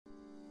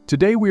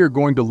Today we are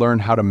going to learn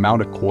how to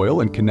mount a coil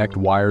and connect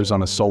wires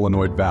on a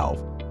solenoid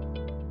valve.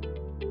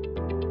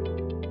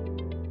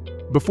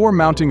 Before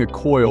mounting a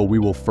coil, we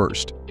will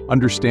first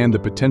understand the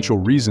potential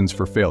reasons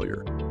for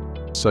failure,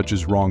 such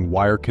as wrong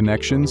wire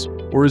connections,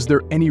 or is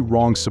there any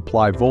wrong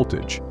supply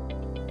voltage?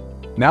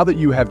 Now that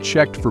you have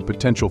checked for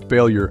potential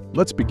failure,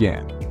 let's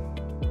begin.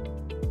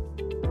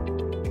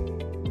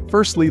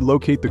 Firstly,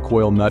 locate the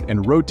coil nut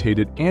and rotate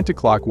it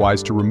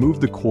anticlockwise to remove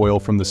the coil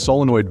from the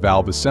solenoid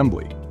valve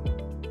assembly.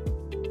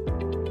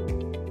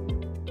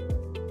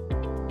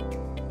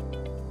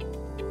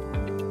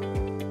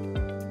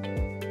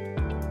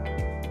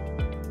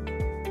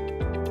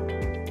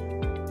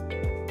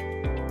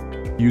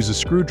 Use a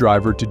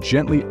screwdriver to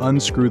gently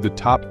unscrew the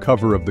top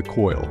cover of the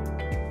coil.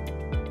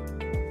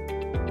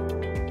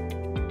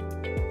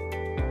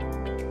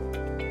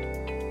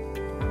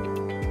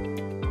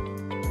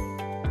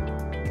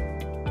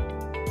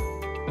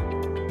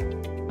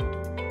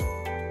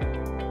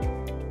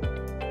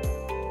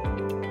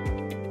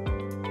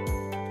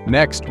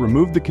 Next,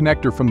 remove the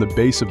connector from the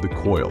base of the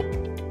coil.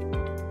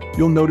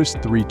 You'll notice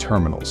 3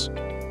 terminals.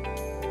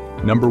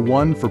 Number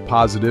 1 for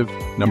positive,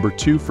 number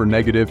 2 for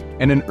negative,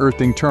 and an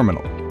earthing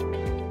terminal.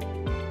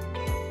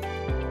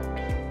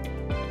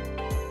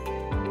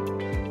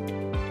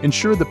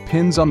 Ensure the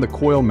pins on the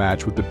coil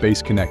match with the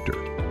base connector.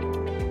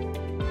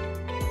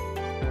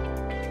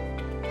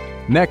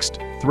 Next,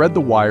 thread the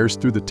wires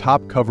through the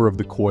top cover of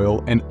the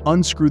coil and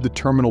unscrew the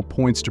terminal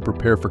points to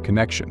prepare for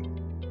connection.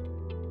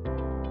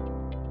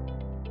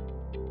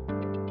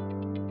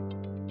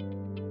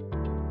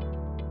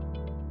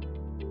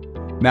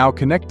 Now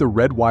connect the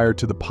red wire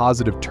to the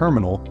positive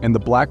terminal and the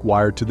black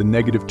wire to the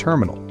negative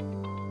terminal.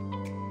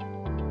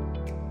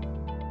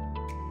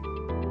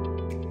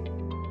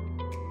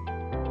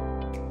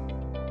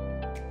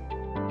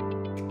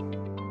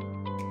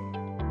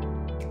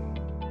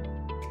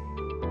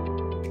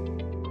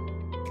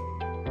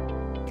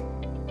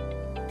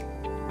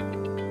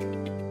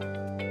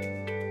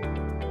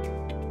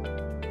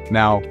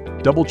 Now,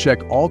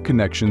 double-check all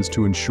connections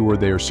to ensure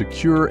they are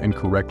secure and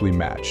correctly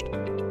matched.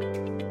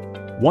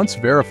 Once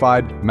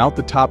verified, mount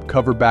the top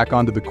cover back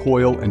onto the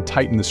coil and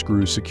tighten the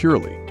screws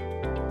securely.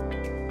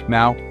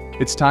 Now,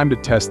 it's time to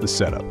test the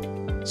setup.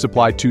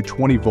 Supply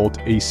 220-volt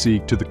AC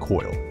to the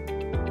coil.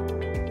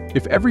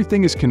 If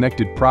everything is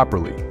connected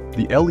properly,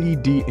 the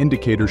LED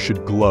indicator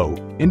should glow,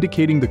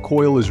 indicating the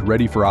coil is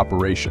ready for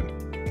operation.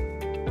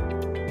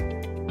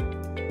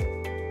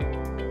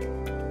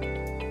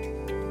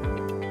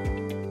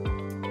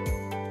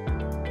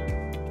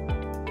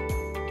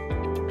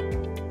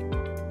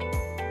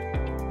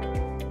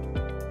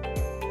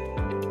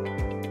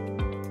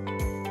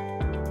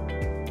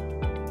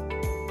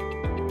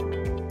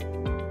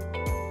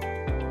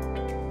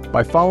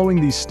 By following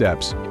these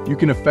steps, you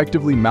can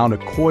effectively mount a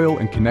coil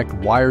and connect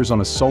wires on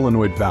a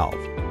solenoid valve.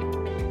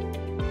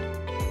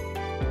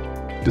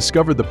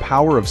 Discover the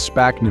power of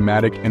SPAC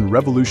Pneumatic and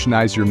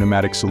revolutionize your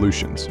pneumatic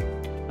solutions.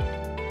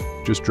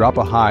 Just drop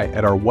a hi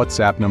at our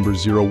WhatsApp number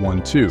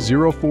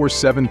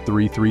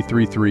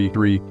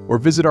 012-047-3333 or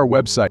visit our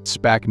website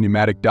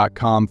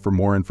spacpneumatic.com for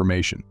more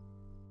information.